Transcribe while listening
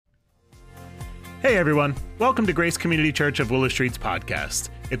Hey everyone, welcome to Grace Community Church of Willow Street's podcast.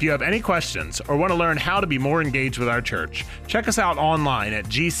 If you have any questions or want to learn how to be more engaged with our church, check us out online at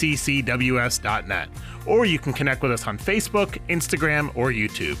gccws.net, or you can connect with us on Facebook, Instagram, or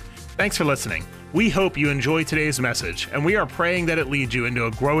YouTube. Thanks for listening. We hope you enjoy today's message, and we are praying that it leads you into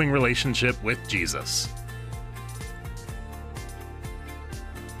a growing relationship with Jesus.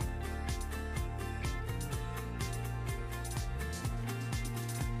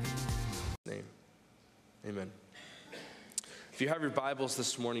 Amen. If you have your Bibles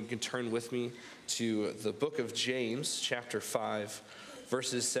this morning, you can turn with me to the book of James, chapter 5,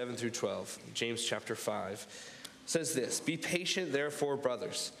 verses 7 through 12. James chapter 5 says this: "Be patient, therefore,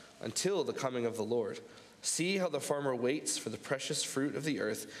 brothers, until the coming of the Lord. See how the farmer waits for the precious fruit of the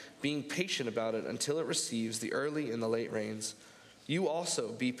earth, being patient about it until it receives the early and the late rains. You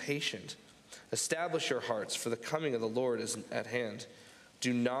also be patient. Establish your hearts, for the coming of the Lord is at hand.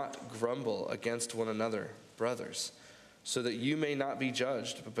 Do not grumble against one another, brothers, so that you may not be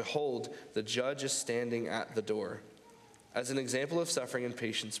judged. But behold, the judge is standing at the door. As an example of suffering and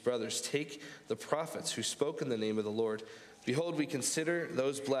patience, brothers, take the prophets who spoke in the name of the Lord. Behold, we consider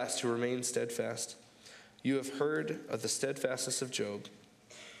those blessed who remain steadfast. You have heard of the steadfastness of Job,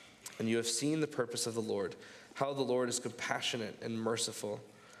 and you have seen the purpose of the Lord, how the Lord is compassionate and merciful.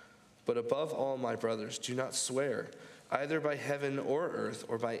 But above all, my brothers, do not swear, either by heaven or earth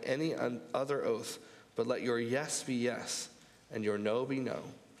or by any other oath, but let your yes be yes and your no be no,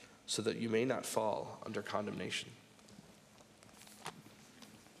 so that you may not fall under condemnation."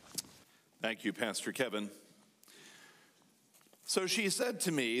 Thank you, Pastor Kevin. So she said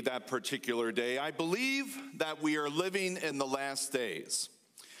to me that particular day, "I believe that we are living in the last days."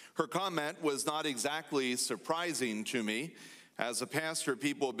 Her comment was not exactly surprising to me. As a pastor,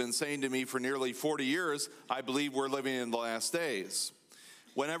 people have been saying to me for nearly 40 years, "I believe we're living in the last days."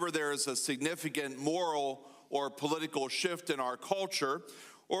 Whenever there is a significant moral or political shift in our culture,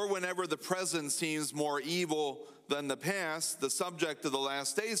 or whenever the present seems more evil than the past, the subject of the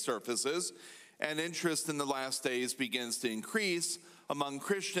last days surfaces, and interest in the last days begins to increase among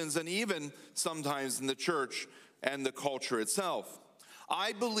Christians and even sometimes in the church and the culture itself.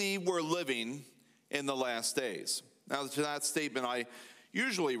 I believe we're living in the last days. Now, to that statement, I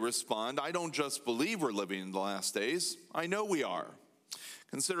usually respond, I don't just believe we're living in the last days, I know we are.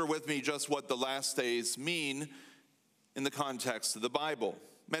 Consider with me just what the last days mean in the context of the Bible.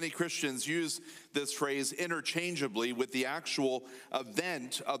 Many Christians use this phrase interchangeably with the actual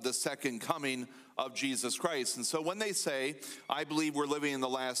event of the second coming of Jesus Christ. And so when they say, "I believe we're living in the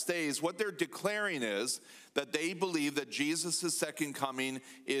last days," what they're declaring is that they believe that Jesus' second coming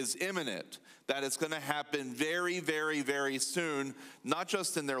is imminent, that it's going to happen very, very, very soon, not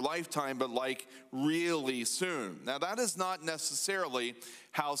just in their lifetime, but like really soon. Now, that is not necessarily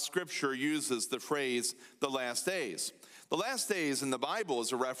how Scripture uses the phrase the last days. The last days in the Bible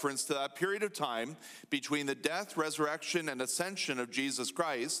is a reference to that period of time between the death, resurrection, and ascension of Jesus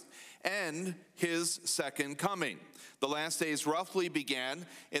Christ and his second coming. The last days roughly began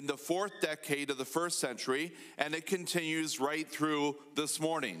in the 4th decade of the 1st century, and it continues right through this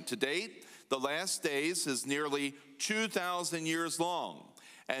morning. To date, the last days is nearly 2,000 years long,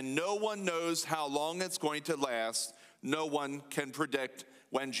 and no one knows how long it's going to last. No one can predict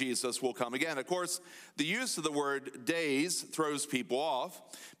when Jesus will come again. Of course, the use of the word days throws people off,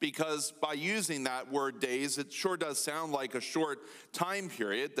 because by using that word days, it sure does sound like a short time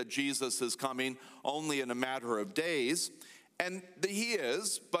period, that Jesus is coming only in a matter of days. And he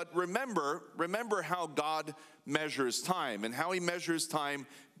is, but remember how God measures time, and how he measures time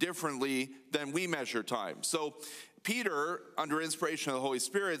differently than we measure time. So Peter, under inspiration of the Holy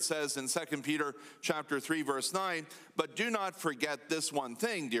Spirit, says in 2 Peter chapter 3, verse 9, "But do not forget this one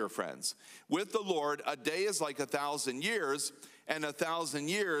thing, dear friends. With the Lord, a day is like 1,000 years, and 1,000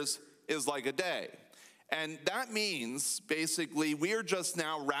 years is like a day." And that means, basically, we are just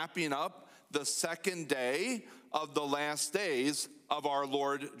now wrapping up the second day of the last days of our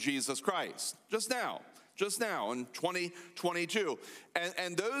Lord Jesus Christ. Just now in 2022.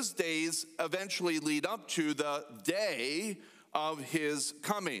 And those days eventually lead up to the day of his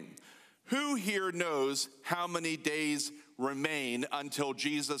coming. Who here knows how many days remain until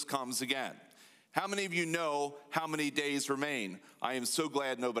Jesus comes again? How many of you know how many days remain? I am so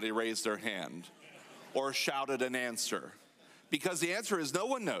glad nobody raised their hand or shouted an answer, because the answer is no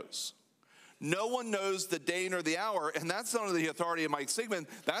one knows. No one knows the day nor the hour, and that's not the authority of Mike Sigmund,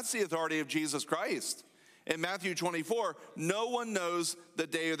 that's the authority of Jesus Christ. In Matthew 24, no one knows the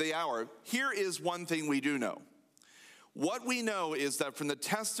day or the hour. Here is one thing we do know. What we know is that from the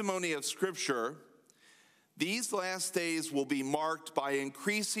testimony of Scripture, these last days will be marked by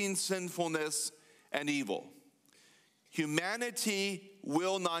increasing sinfulness and evil. Humanity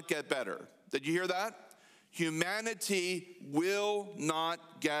will not get better. Did you hear that? Humanity will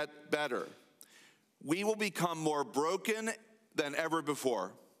not get better. We will become more broken than ever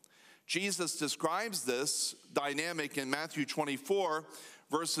before. Jesus describes this dynamic in Matthew 24,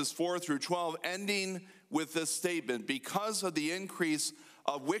 verses 4 through 12, ending with this statement: because of the increase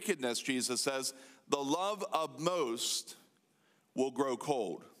of wickedness, Jesus says, the love of most will grow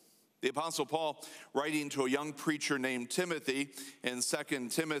cold. The Apostle Paul, writing to a young preacher named Timothy in 2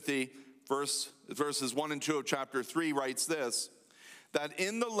 Timothy verses 1 and 2 of chapter 3, writes this, that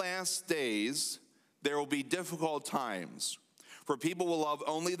in the last days there will be difficult times, for people will love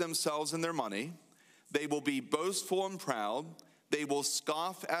only themselves and their money. They will be boastful and proud. They will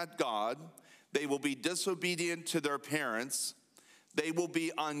scoff at God. They will be disobedient to their parents. They will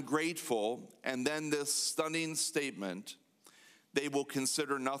be ungrateful. And then this stunning statement, they will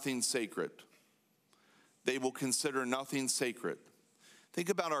consider nothing sacred. They will consider nothing sacred. Think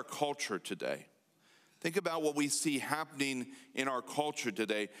about our culture today. Think about what we see happening in our culture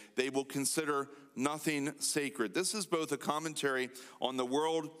today. They will consider nothing sacred. This is both a commentary on the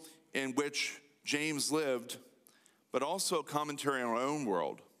world in which James lived, but also a commentary on our own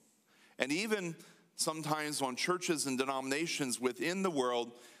world. And even sometimes on churches and denominations within the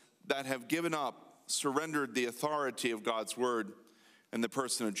world that have given up, surrendered the authority of God's word in the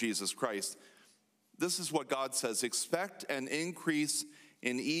person of Jesus Christ. This is what God says: expect an increase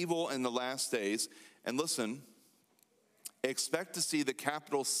in evil in the last days. And listen, expect to see the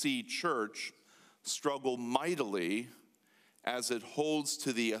capital C church struggle mightily as it holds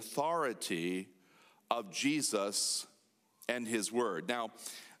to the authority of Jesus and his word. Now,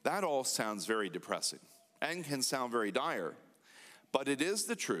 that all sounds very depressing and can sound very dire, but it is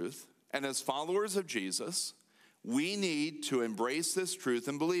the truth. And as followers of Jesus, we need to embrace this truth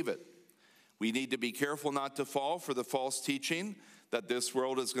and believe it. We need to be careful not to fall for the false teaching that this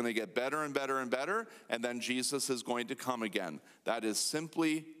world is going to get better and better and better, and then Jesus is going to come again. That is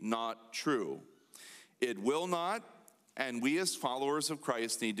simply not true. It will not, and we as followers of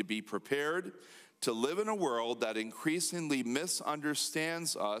Christ need to be prepared to live in a world that increasingly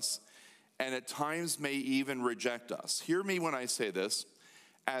misunderstands us and at times may even reject us. Hear me when I say this.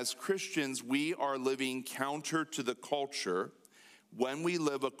 As Christians, we are living counter to the culture when we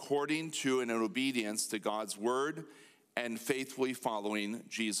live according to and in obedience to God's word and faithfully following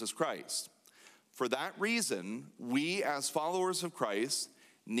Jesus Christ. For that reason, we as followers of Christ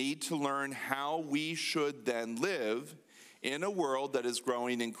need to learn how we should then live in a world that is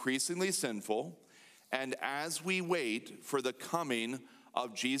growing increasingly sinful, and as we wait for the coming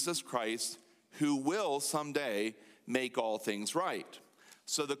of Jesus Christ, who will someday make all things right.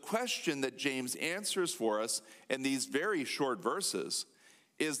 So the question that James answers for us in these very short verses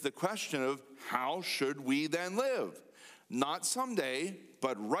is the question of how should we then live? Not someday,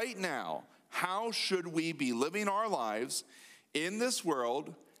 but right now. How should we be living our lives in this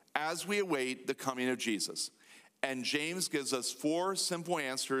world as we await the coming of Jesus? And James gives us 4 simple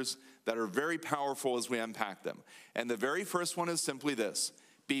answers that are very powerful as we unpack them. And the very first one is simply this: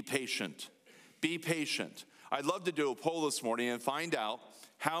 be patient. Be patient. I'd love to do a poll this morning and find out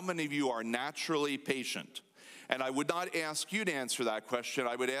how many of you are naturally patient. And I would not ask you to answer that question.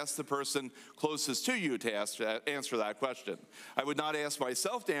 I would ask the person closest to you to answer that question. I would not ask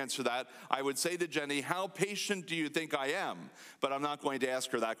myself to answer that. I would say to Jenny, how patient do you think I am? But I'm not going to ask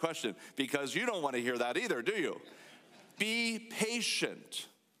her that question because you don't want to hear that either, do you? Be patient,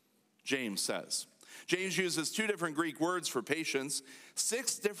 James says. James uses 2 different Greek words for patience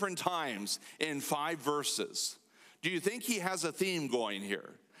 6 different times in 5 verses. Do you think he has a theme going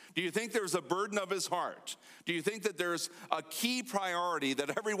here? Do you think there's a burden of his heart? Do you think that there's a key priority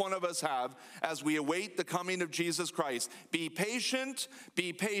that every one of us have as we await the coming of Jesus Christ? Be patient,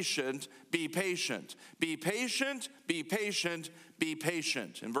 be patient, be patient. Be patient, be patient, be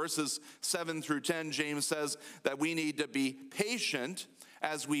patient. In verses 7 through 10, James says that we need to be patient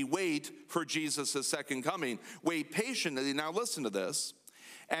as we wait for Jesus' second coming. Wait patiently, now listen to this,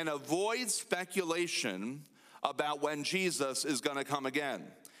 and avoid speculation about when Jesus is going to come again.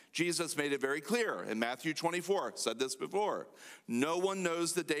 Jesus made it very clear in Matthew 24, said this before. No one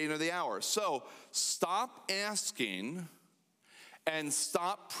knows the day nor the hour. So stop asking and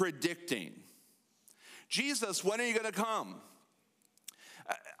stop predicting. Jesus, when are you going to come?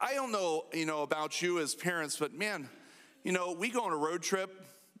 I don't know, about you as parents, but man, we go on a road trip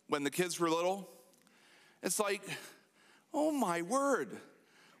when the kids were little. It's like, oh my word,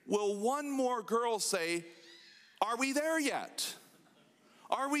 will one more girl say, are we there yet?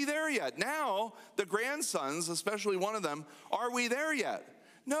 Are we there yet? Now, the grandsons, especially one of them, are we there yet?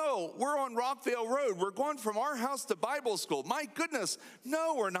 No, we're on Rockvale Road. We're going from our house to Bible school. My goodness,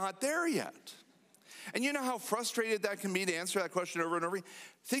 no, we're not there yet. And you know how frustrated that can be to answer that question over and over?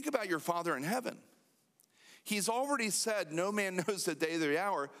 Think about your Father in heaven. He's already said, no man knows the day or the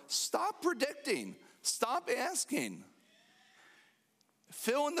hour. Stop predicting. Stop asking.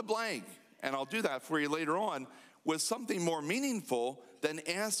 Fill in the blank, and I'll do that for you later on, with something more meaningful than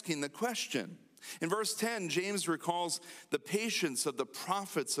asking the question. In verse 10, James recalls the patience of the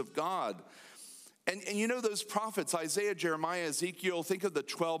prophets of God. And you know those prophets, Isaiah, Jeremiah, Ezekiel, think of the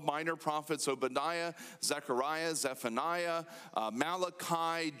 12 minor prophets, Obadiah, Zechariah, Zephaniah,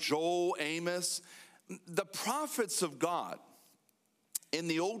 Malachi, Joel, Amos. The prophets of God in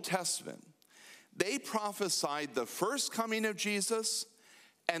the Old Testament, they prophesied the first coming of Jesus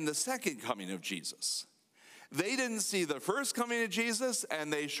and the second coming of Jesus. They didn't see the first coming of Jesus,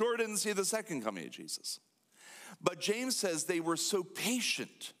 and they sure didn't see the second coming of Jesus. But James says they were so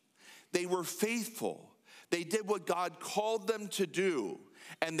patient. They were faithful. They did what God called them to do,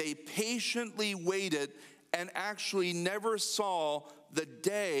 and they patiently waited and actually never saw the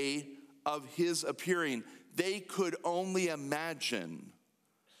day of his appearing. They could only imagine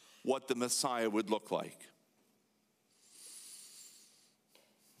what the Messiah would look like.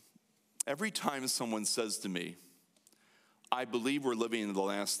 Every time someone says to me, I believe we're living in the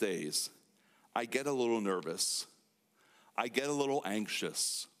last days, I get a little nervous. I get a little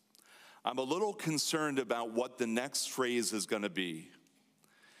anxious. I'm a little concerned about what the next phrase is going to be.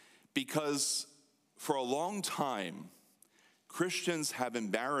 Because for a long time, Christians have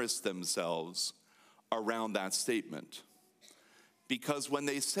embarrassed themselves around that statement. Because when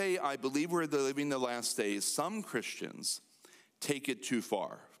they say, I believe we're living the last days, some Christians take it too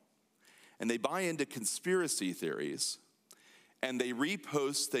far. And they buy into conspiracy theories, and they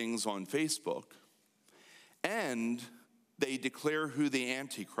repost things on Facebook, and they declare who the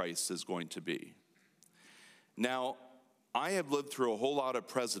Antichrist is going to be. Now, I have lived through a whole lot of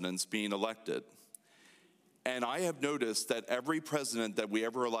presidents being elected, and I have noticed that every president that we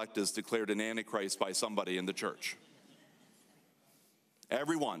ever elect is declared an Antichrist by somebody in the church.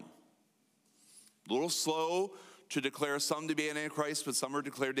 Everyone. A little slow to declare some to be an Antichrist, but some are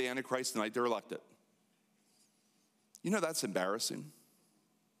declared the Antichrist the night they're elected. You know that's embarrassing.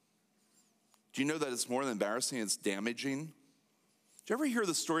 Do you know that it's more than embarrassing, it's damaging? Did you ever hear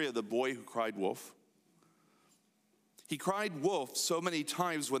the story of the boy who cried wolf? He cried wolf so many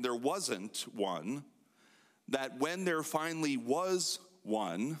times when there wasn't one, that when there finally was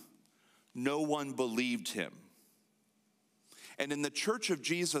one, no one believed him. And in the Church of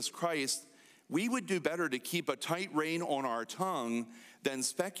Jesus Christ, we would do better to keep a tight rein on our tongue than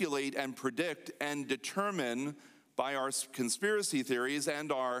speculate and predict and determine by our conspiracy theories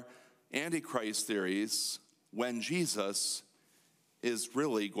and our Antichrist theories when Jesus is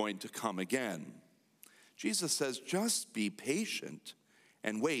really going to come again. Jesus says, just be patient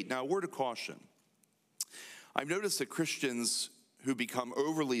and wait. Now, a word of caution. I've noticed that Christians who become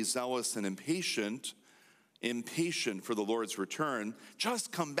overly zealous and impatient for the Lord's return,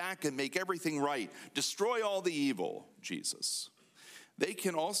 just come back and make everything right. Destroy all the evil, Jesus. They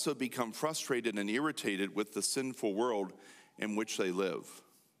can also become frustrated and irritated with the sinful world in which they live.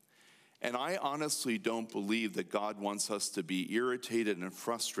 And I honestly don't believe that God wants us to be irritated and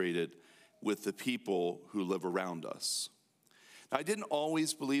frustrated with the people who live around us. Now, I didn't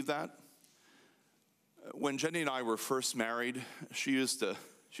always believe that. When Jenny and I were first married, she used to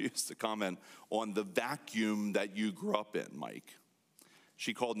comment on the vacuum that you grew up in, Mike.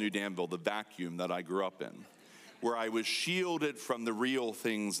 She called New Danville the vacuum that I grew up in, where I was shielded from the real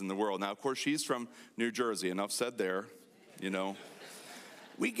things in the world. Now, of course, she's from New Jersey. Enough said there, you know.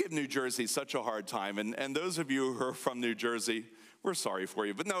 We give New Jersey such a hard time, and those of you who are from New Jersey, we're sorry for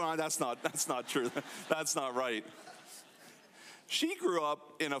you. But no, that's not true. That's not right. She grew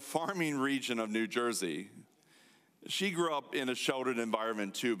up in a farming region of New Jersey. She grew up in a sheltered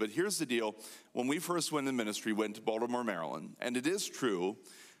environment too, but here's the deal. When we first went in ministry, we went to Baltimore, Maryland, and it is true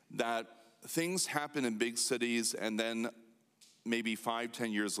that things happen in big cities and then maybe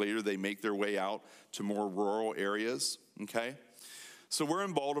 5-10 years later, they make their way out to more rural areas, okay? So we're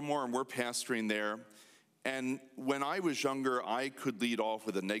in Baltimore and we're pastoring there. And when I was younger, I could lead off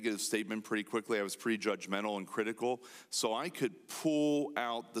with a negative statement pretty quickly. I was pretty judgmental and critical. So I could pull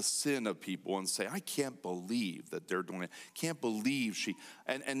out the sin of people and say, I can't believe that they're doing it. Can't believe she,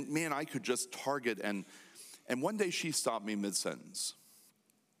 and man, I could just target. And one day she stopped me mid-sentence.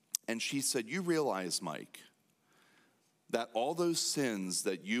 And she said, you realize, Mike, that all those sins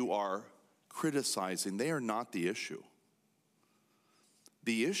that you are criticizing, they are not the issue.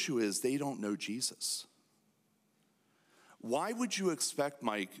 The issue is they don't know Jesus. Why would you expect,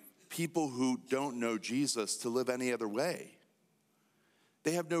 Mike, people who don't know Jesus to live any other way?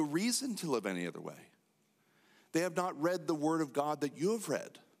 They have no reason to live any other way. They have not read the Word of God that you have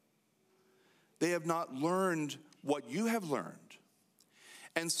read. They have not learned what you have learned.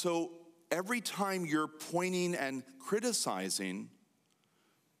 And so every time you're pointing and criticizing,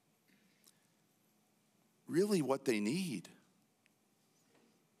 really what they need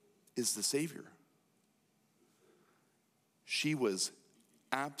is the Savior. She was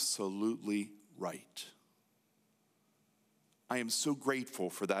absolutely right. I am so grateful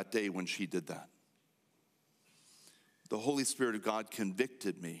for that day when she did that. The Holy Spirit of God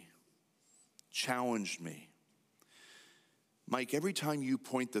convicted me, challenged me. Mike, every time you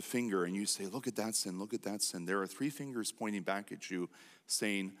point the finger and you say, look at that sin, there are three fingers pointing back at you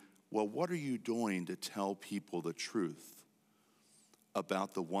saying, well, what are you doing to tell people the truth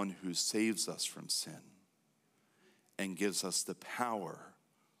about the one who saves us from sin and gives us the power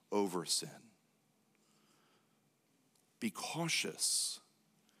over sin? Be cautious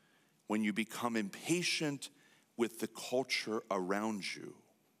when you become impatient with the culture around you.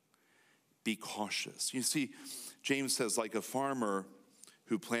 Be cautious. You see, James says, like a farmer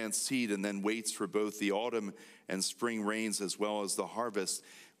who plants seed and then waits for both the autumn and spring rains as well as the harvest,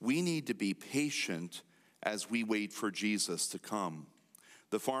 we need to be patient as we wait for Jesus to come.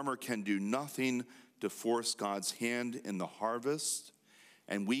 The farmer can do nothing to force God's hand in the harvest,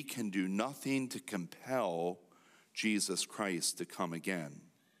 and we can do nothing to compel Jesus Christ to come again.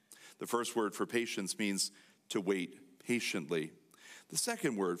 The first word for patience means to wait patiently. The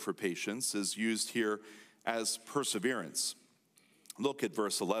second word for patience is used here as perseverance. Look at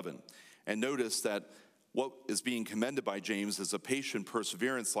verse 11 and notice that what is being commended by James is a patient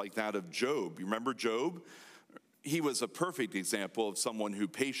perseverance like that of Job. You remember Job? He was a perfect example of someone who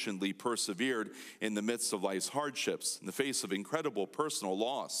patiently persevered in the midst of life's hardships, in the face of incredible personal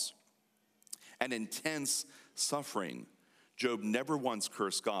loss and intense suffering. Job never once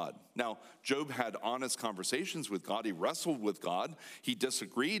cursed God. Now, Job had honest conversations with God. He wrestled with God. He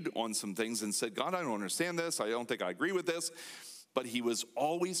disagreed on some things and said, God, I don't understand this. I don't think I agree with this. But he was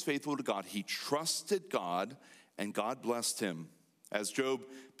always faithful to God. He trusted God, and God blessed him. As Job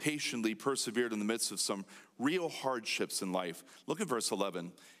patiently persevered in the midst of some real hardships in life. Look at verse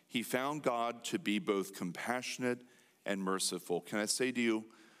 11. He found God to be both compassionate and merciful. Can I say to you,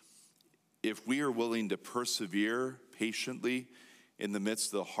 if we are willing to persevere patiently in the midst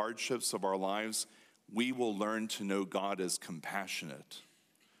of the hardships of our lives, we will learn to know God as compassionate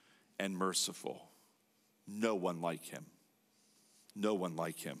and merciful. No one like him. No one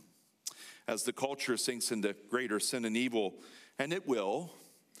like him. As the culture sinks into greater sin and evil, and it will,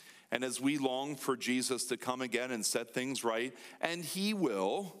 and as we long for Jesus to come again and set things right, and he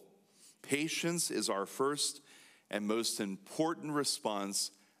will, patience is our first and most important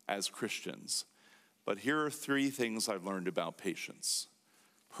response as Christians. But here are three things I've learned about patience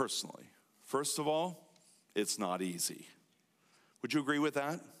personally. First of all, it's not easy. Would you agree with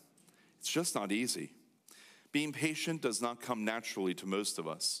that? It's just not easy. Being patient does not come naturally to most of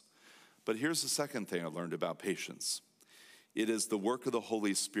us. But here's the second thing I learned about patience. It is the work of the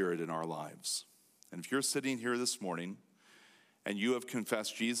Holy Spirit in our lives. And if you're sitting here this morning and you have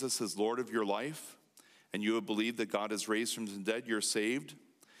confessed Jesus as Lord of your life, and you have believed that God has raised from the dead, you're saved.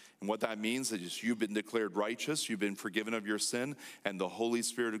 And what that means is you've been declared righteous, you've been forgiven of your sin, and the Holy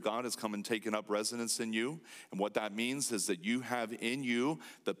Spirit of God has come and taken up residence in you. And what that means is that you have in you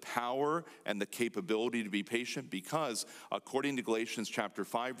the power and the capability to be patient because, according to Galatians chapter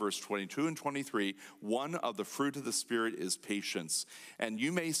 5, verse 22 and 23, one of the fruit of the Spirit is patience. And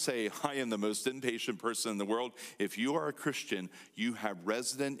you may say, I am the most impatient person in the world. If you are a Christian, you have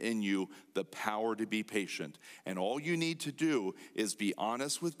resident in you the power to be patient. And all you need to do is be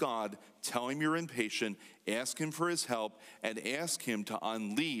honest with God, tell him you're impatient, ask him for his help, and ask him to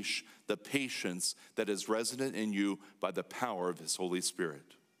unleash the patience that is resident in you by the power of his Holy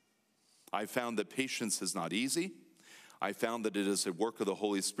Spirit. I found that patience is not easy. I found that it is a work of the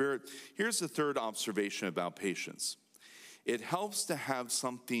Holy Spirit. Here's the third observation about patience. It helps to have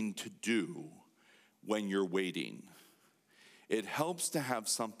something to do when you're waiting. It helps to have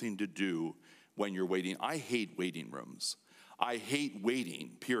something to do when you're waiting. I hate waiting rooms. I hate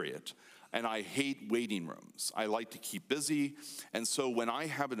waiting, period. And I hate waiting rooms. I like to keep busy. And so when I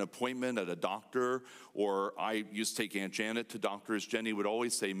have an appointment at a doctor, or I used to take Aunt Janet to doctors, Jenny would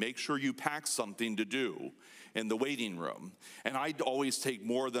always say, make sure you pack something to do in the waiting room. And I'd always take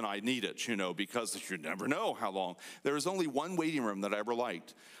more than I needed, because you never know how long. There was only one waiting room that I ever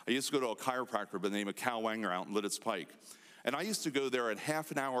liked. I used to go to a chiropractor by the name of Cal Wanger out in Lidditz Pike. And I used to go there at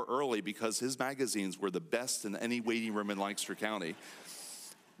half an hour early because his magazines were the best in any waiting room in Lancaster County.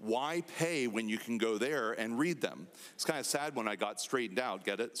 Why pay when you can go there and read them? It's kind of sad when I got straightened out,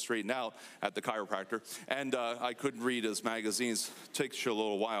 get it? Straightened out at the chiropractor, and I couldn't read his magazines. It takes you a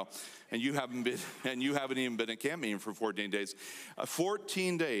little while. And you haven't even been at camp meeting for 14 days.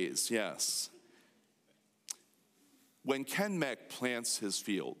 14 days, yes. When Ken Meck plants his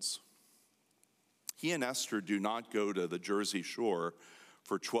fields, he and Esther do not go to the Jersey Shore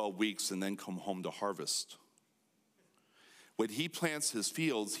for 12 weeks and then come home to harvest. When he plants his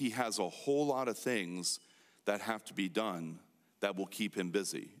fields, he has a whole lot of things that have to be done that will keep him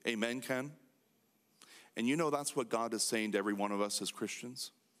busy. Amen, Ken? And you know that's what God is saying to every one of us as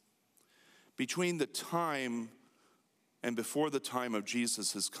Christians. Between the time and before the time of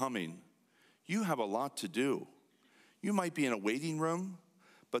Jesus' coming, you have a lot to do. You might be in a waiting room,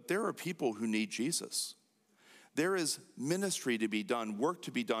 but there are people who need Jesus. There is ministry to be done, work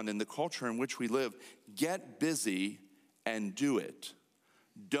to be done in the culture in which we live. Get busy and do it.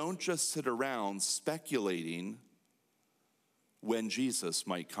 Don't just sit around speculating when Jesus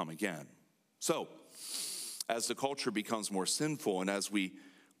might come again. So, as the culture becomes more sinful and as we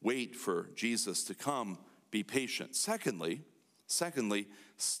wait for Jesus to come, be patient. Secondly,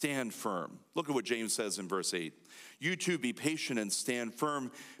 stand firm. Look at what James says in verse 8. You too be patient and stand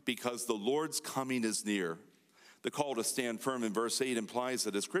firm because the Lord's coming is near. The call to stand firm in verse 8 implies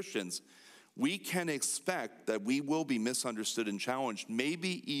that as Christians, we can expect that we will be misunderstood and challenged,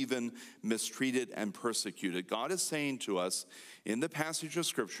 maybe even mistreated and persecuted. God is saying to us in the passage of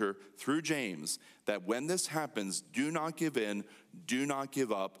Scripture through James that when this happens, do not give in, do not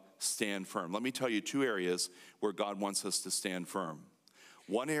give up, stand firm. Let me tell you two areas where God wants us to stand firm.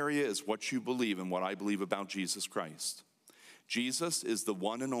 One area is what you believe and what I believe about Jesus Christ. Jesus is the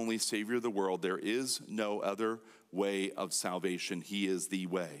one and only Savior of the world. There is no other way of salvation. He is the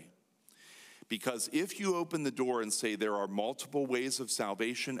way. Because if you open the door and say there are multiple ways of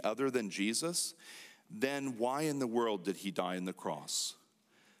salvation other than Jesus, then why in the world did he die on the cross?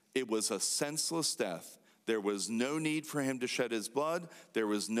 It was a senseless death. There was no need for him to shed his blood. There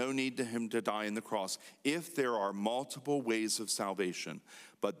was no need for him to die on the cross. If there are multiple ways of salvation,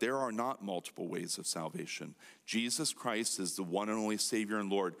 but there are not multiple ways of salvation. Jesus Christ is the one and only Savior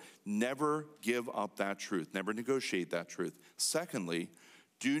and Lord. Never give up that truth. Never negotiate that truth. Secondly,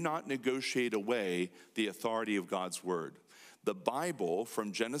 do not negotiate away the authority of God's word. The Bible,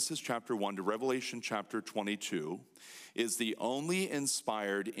 from Genesis chapter 1 to Revelation chapter 22, is the only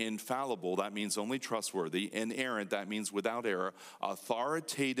inspired, infallible, that means only trustworthy, inerrant, that means without error,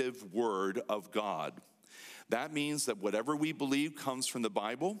 authoritative word of God. That means that whatever we believe comes from the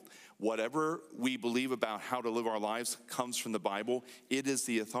Bible. Whatever we believe about how to live our lives comes from the Bible. It is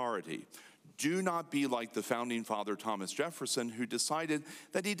the authority. Do not be like the founding father Thomas Jefferson, who decided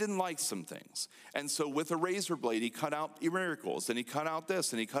that he didn't like some things. And so with a razor blade, he cut out miracles, and he cut out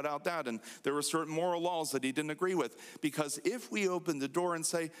this, and he cut out that, and there were certain moral laws that he didn't agree with. Because if we open the door and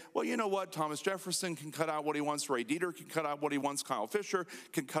say, well, you know what, Thomas Jefferson can cut out what he wants, Ray Dieter can cut out what he wants, Kyle Fisher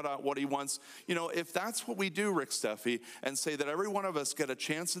can cut out what he wants. You know, if that's what we do, Rick Steffi, and say that every one of us get a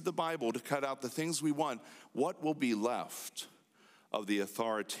chance at the Bible to cut out the things we want, what will be left of the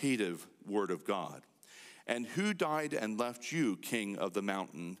authoritative word of God? And who died and left you, king of the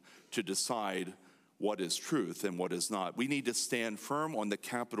mountain, to decide what is truth and what is not? We need to stand firm on the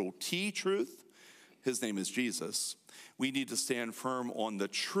capital T truth. His name is Jesus. We need to stand firm on the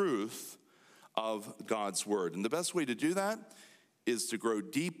truth of God's word. And the best way to do that is to grow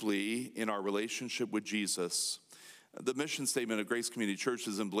deeply in our relationship with Jesus. The mission statement of Grace Community Church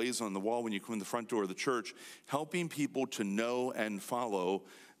is emblazoned on the wall when you come in the front door of the church, helping people to know and follow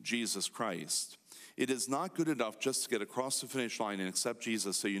Jesus Christ. It is not good enough just to get across the finish line and accept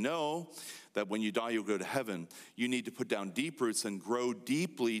Jesus so you know that when you die you'll go to heaven. You need to put down deep roots and grow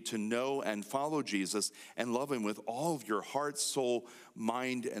deeply to know and follow Jesus and love him with all of your heart, soul,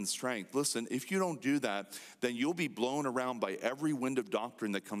 mind, and strength. Listen, if you don't do that, then you'll be blown around by every wind of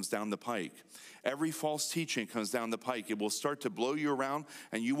doctrine that comes down the pike. Every false teaching comes down the pike. It will start to blow you around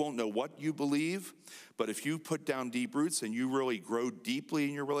and you won't know what you believe. But if you put down deep roots and you really grow deeply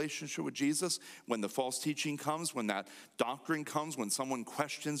in your relationship with Jesus, when the false teaching comes, when that doctrine comes, when someone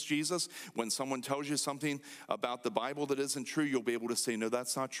questions Jesus, when someone tells you something about the Bible that isn't true, you'll be able to say, no,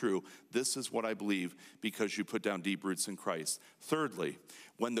 that's not true. This is what I believe, because you put down deep roots in Christ. Thirdly,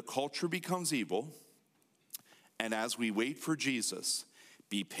 when the culture becomes evil, and as we wait for Jesus,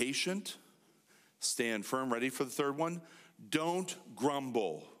 be patient, stand firm. Ready for the third one? Don't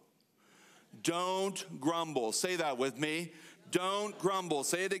grumble. Don't grumble. Say that with me. Don't grumble.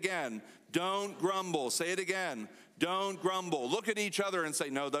 Say it again. Don't grumble. Say it again. Don't grumble. Look at each other and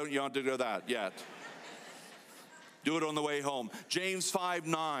say, no, you don't have to do that yet. Do it on the way home. James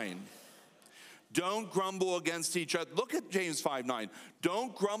 5:9. Don't grumble against each other. Look at James 5:9.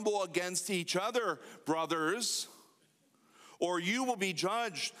 Don't grumble against each other, brothers, or you will be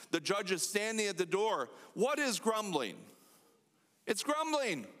judged. The judge is standing at the door. What is grumbling? It's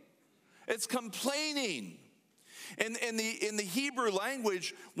grumbling. It's complaining. In the Hebrew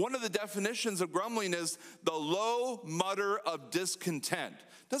language, one of the definitions of grumbling is the low mutter of discontent.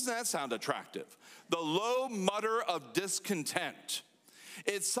 Doesn't that sound attractive? The low mutter of discontent.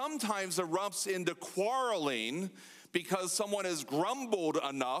 It sometimes erupts into quarreling because someone has grumbled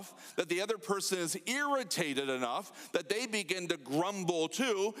enough that the other person is irritated enough that they begin to grumble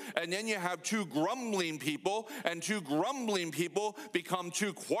too, and then you have two grumbling people, and two grumbling people become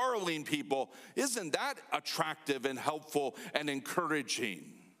two quarreling people. Isn't that attractive and helpful and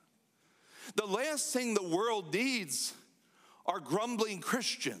encouraging? The last thing the world needs are grumbling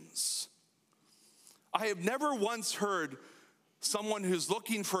Christians. I have never once heard someone who's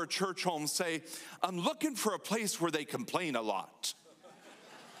looking for a church home say, I'm looking for a place where they complain a lot.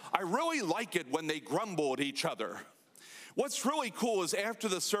 I really like it when they grumble at each other. What's really cool is after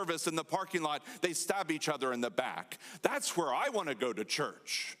the service in the parking lot, they stab each other in the back. That's where I want to go to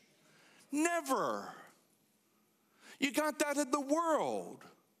church. Never. You got that in the world.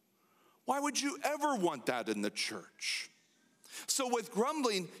 Why would you ever want that in the church? So with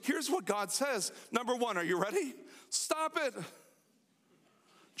grumbling, here's what God says. Number one, are you ready? Stop it.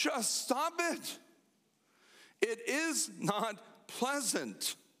 Just stop it. It is not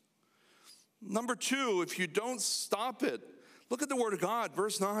pleasant. Number two, if you don't stop it, look at the word of God,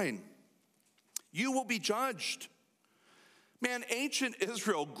 verse 9. You will be judged. Man, ancient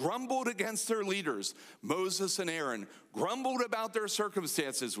Israel grumbled against their leaders, Moses and Aaron, grumbled about their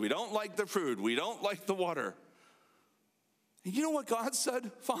circumstances. We don't like the food. We don't like the water. And you know what God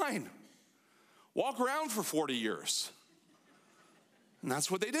said? Fine. Walk around for 40 years. And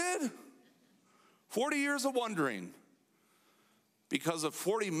that's what they did. 40 years of wandering because of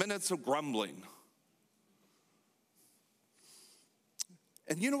 40 minutes of grumbling.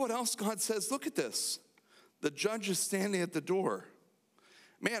 And you know what else God says? Look at this. The judge is standing at the door.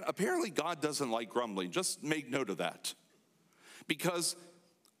 Man, apparently God doesn't like grumbling. Just make note of that. Because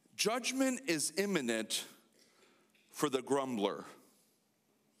judgment is imminent for the grumbler.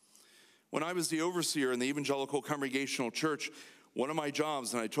 When I was the overseer in the Evangelical Congregational Church, one of my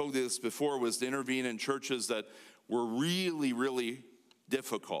jobs, and I told you this before, was to intervene in churches that were really, really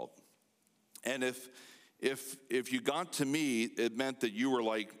difficult. And if you got to me, it meant that you were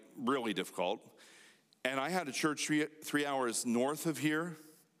like really difficult. And I had a church three hours north of here.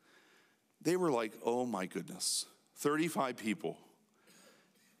 They were like, oh my goodness, 35 people.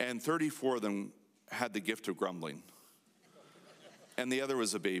 And 34 of them had the gift of grumbling. And the other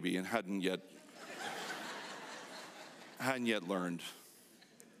was a baby and hadn't yet learned.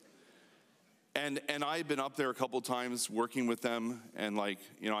 And I'd been up there a couple times working with them, and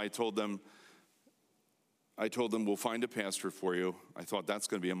I told them, we'll find a pastor for you. I thought that's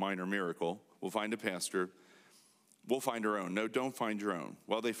going to be a minor miracle. We'll find a pastor. We'll find our own. No, don't find your own.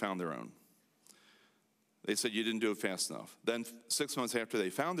 Well, they found their own. They said, you didn't do it fast enough. Then 6 months after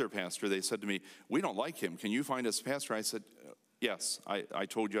they found their pastor, they said to me, we don't like him. Can you find us a pastor? I said, yes, I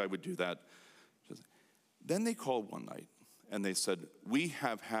told you I would do that. Then they called one night, and they said, we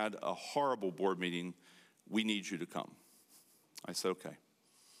have had a horrible board meeting. We need you to come. I said, okay.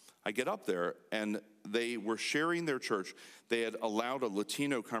 I get up there, and they were sharing their church. They had allowed a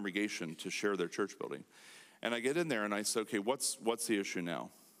Latino congregation to share their church building. And I get in there, and I said, okay, what's the issue now?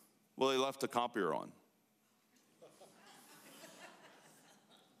 Well, they left the copier on.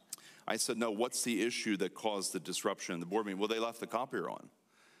 I said, no, what's the issue that caused the disruption in the board meeting? Well, they left the copier on.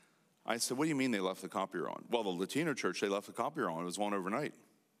 I said, what do you mean they left the copier on? Well, the Latino church, they left the copier on. It was on overnight.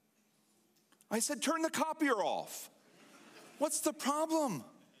 I said, turn the copier off. What's the problem?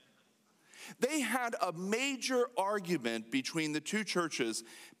 They had a major argument between the two churches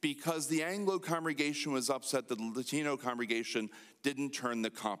because the Anglo congregation was upset that the Latino congregation didn't turn the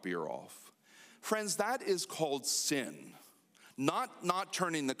copier off. Friends, that is called sin. Not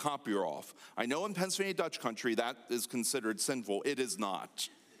turning the copier off. I know in Pennsylvania Dutch country that is considered sinful. It is not.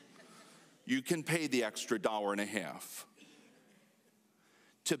 You can pay the extra $1.50.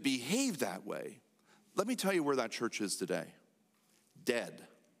 To behave that way, let me tell you where that church is today. Dead.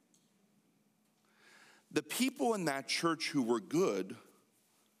 The people in that church who were good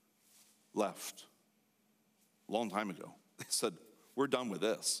left a long time ago. They said, we're done with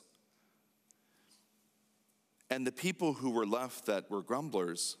this. And the people who were left that were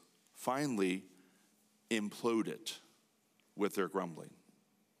grumblers finally imploded with their grumbling.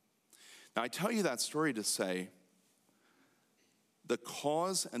 Now, I tell you that story to say the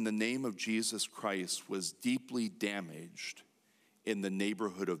cause and the name of Jesus Christ was deeply damaged in the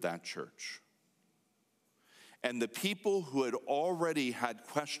neighborhood of that church. And the people who had already had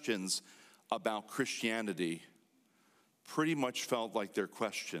questions about Christianity pretty much felt like their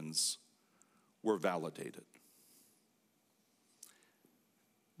questions were validated.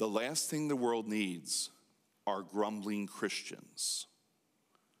 The last thing the world needs are grumbling Christians,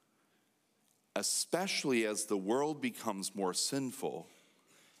 especially as the world becomes more sinful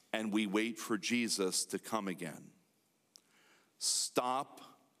and we wait for Jesus to come again. Stop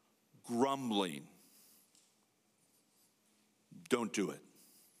grumbling. Don't do it.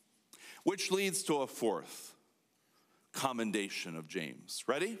 Which leads to a fourth commendation of James.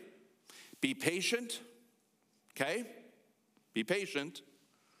 Ready? Be patient. Okay? Be patient.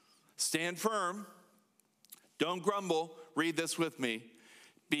 Stand firm. Don't grumble. Read this with me.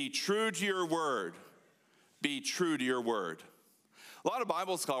 Be true to your word. Be true to your word. A lot of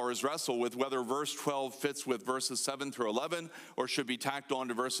Bible scholars wrestle with whether verse 12 fits with verses 7 through 11 or should be tacked on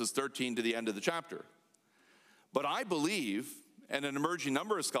to verses 13 to the end of the chapter. But I believe, and an emerging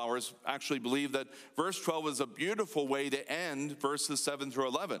number of scholars actually believe, that verse 12 is a beautiful way to end verses 7 through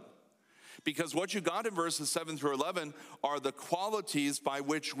 11. Because what you got in verses 7 through 11 are the qualities by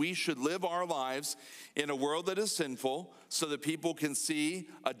which we should live our lives in a world that is sinful so that people can see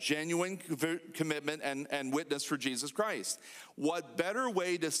a genuine commitment and witness for Jesus Christ. What better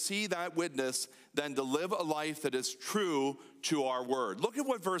way to see that witness than to live a life that is true to our word? Look at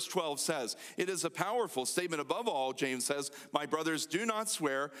what verse 12 says. It is a powerful statement. Above all, James says, my brothers, do not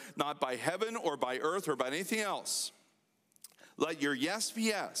swear, not by heaven or by earth or by anything else. Let your yes be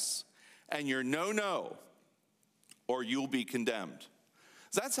yes, and your no, no, or you'll be condemned.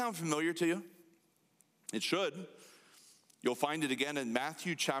 Does that sound familiar to you? It should. You'll find it again in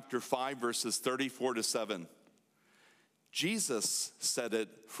Matthew chapter 5, verses 34 to 7. Jesus said it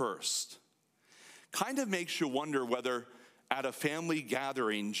first. Kind of makes you wonder whether at a family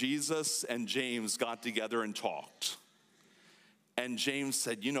gathering, Jesus and James got together and talked. And James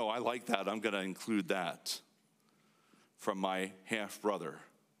said, I like that. I'm going to include that from my half-brother.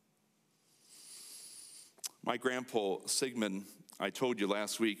 My grandpa, Sigmund, I told you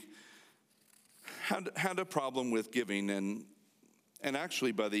last week, had a problem with giving, and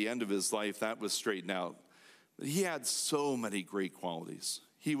actually by the end of his life, that was straightened out. But he had so many great qualities.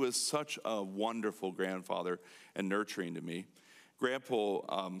 He was such a wonderful grandfather and nurturing to me.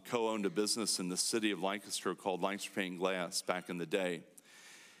 Grandpa co-owned a business in the city of Lancaster called Lancaster Pane Glass back in the day.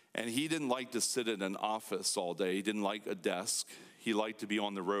 And he didn't like to sit in an office all day. He didn't like a desk. He liked to be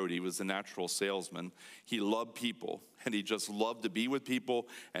on the road. He was a natural salesman. He loved people, and he just loved to be with people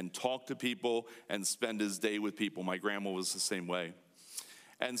and talk to people and spend his day with people. My grandma was the same way.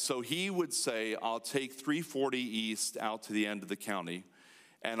 And so he would say, I'll take 340 East out to the end of the county,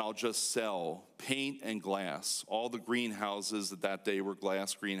 and I'll just sell paint and glass. All the greenhouses at that day were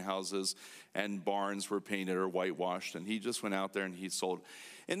glass greenhouses, and barns were painted or whitewashed. And he just went out there and he sold.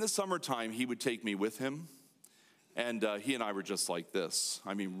 In the summertime, he would take me with him. And he and I were just like this.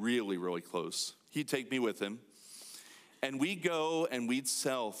 I mean, really, really close. He'd take me with him. And we'd go and we'd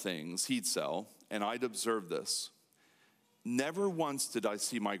sell things. He'd sell. And I'd observe this. Never once did I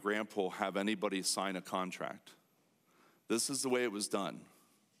see my grandpa have anybody sign a contract. This is the way it was done.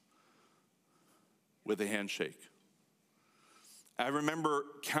 With a handshake. I remember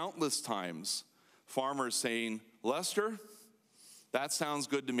countless times farmers saying, Lester, that sounds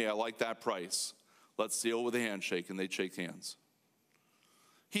good to me. I like that price. Let's deal with a handshake, and they'd shake hands.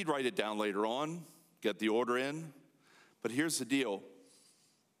 He'd write it down later on, get the order in. But here's the deal.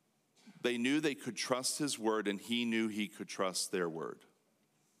 They knew they could trust his word, and he knew he could trust their word.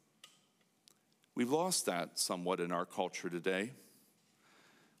 We've lost that somewhat in our culture today.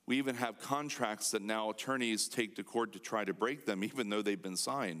 We even have contracts that now attorneys take to court to try to break them, even though they've been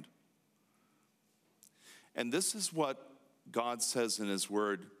signed. And this is what God says in his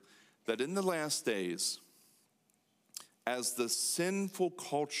word, that in the last days, as the sinful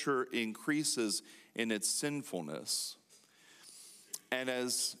culture increases in its sinfulness, and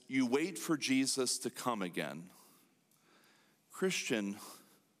as you wait for Jesus to come again, Christian,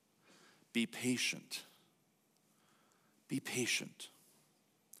 be patient. Be patient.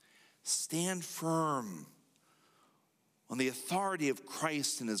 Stand firm on the authority of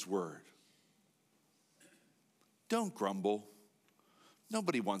Christ and his word. Don't grumble.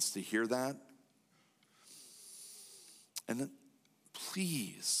 Nobody wants to hear that. And then,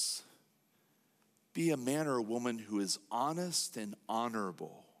 please, be a man or a woman who is honest and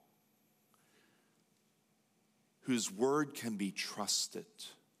honorable. whose word can be trusted.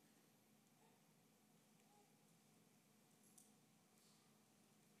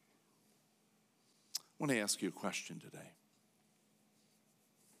 I want to ask you a question today.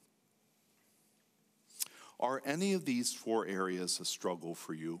 Are any of these 4 areas a struggle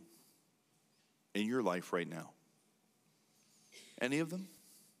for you in your life right now? Any of them?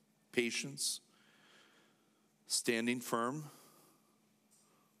 Patience, standing firm,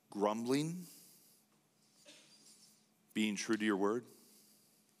 grumbling, being true to your word?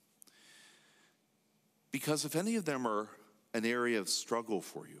 Because if any of them are an area of struggle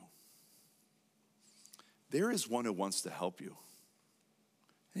for you, there is one who wants to help you.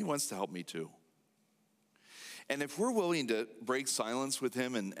 And he wants to help me too. And if we're willing to break silence with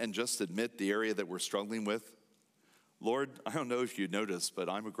him and just admit the area that we're struggling with, Lord, I don't know if you noticed, but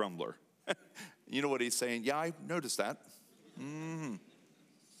I'm a grumbler. You know what he's saying? Yeah, I noticed that.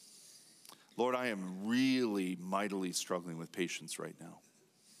 Lord, I am really mightily struggling with patience right now.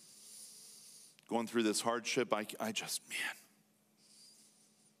 Going through this hardship, I just, man,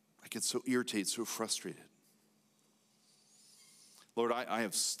 I get so irritated, so frustrated. Lord, I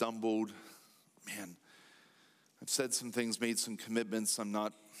have stumbled. Man, I've said some things, made some commitments. I'm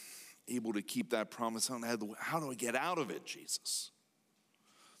not able to keep that promise. I don't know how do I get out of it, Jesus?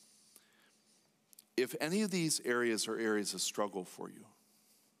 If any of these areas are areas of struggle for you,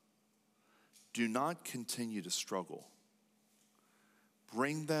 do not continue to struggle.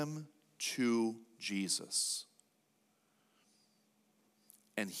 Bring them to Jesus,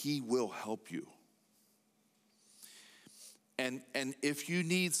 and he will help you. And if you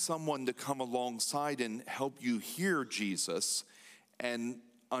need someone to come alongside and help you hear Jesus and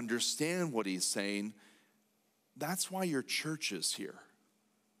understand what he's saying, that's why your church is here.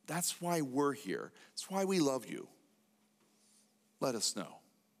 That's why we're here. That's why we love you. Let us know.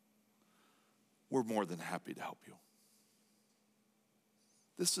 We're more than happy to help you.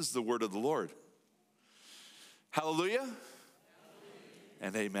 This is the word of the Lord. Hallelujah.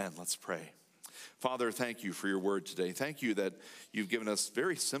 And amen. Let's pray. Father, thank you for your word today. Thank you that you've given us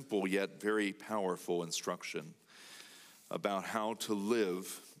very simple yet very powerful instruction about how to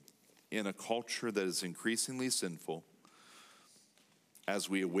live in a culture that is increasingly sinful as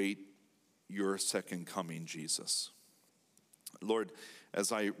we await your second coming, Jesus. Lord,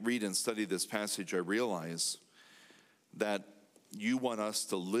 as I read and study this passage, I realize that you want us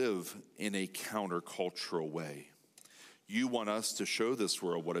to live in a countercultural way. You want us to show this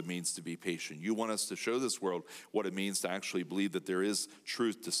world what it means to be patient. You want us to show this world what it means to actually believe that there is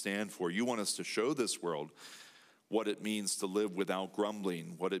truth to stand for. You want us to show this world what it means to live without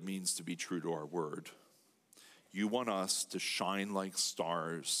grumbling, what it means to be true to our word. You want us to shine like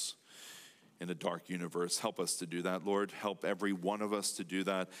stars in a dark universe. Help us to do that, Lord. Help every one of us to do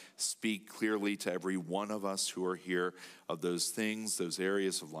that. Speak clearly to every one of us who are here of those things, those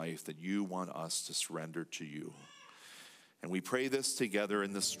areas of life that you want us to surrender to you. And we pray this together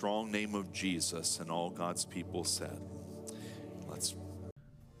in the strong name of Jesus, and all God's people said.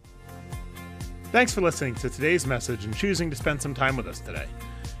 Thanks for listening to today's message and choosing to spend some time with us today.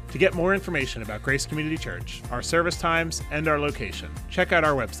 To get more information about Grace Community Church, our service times, and our location, check out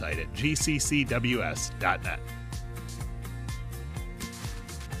our website at gccws.net.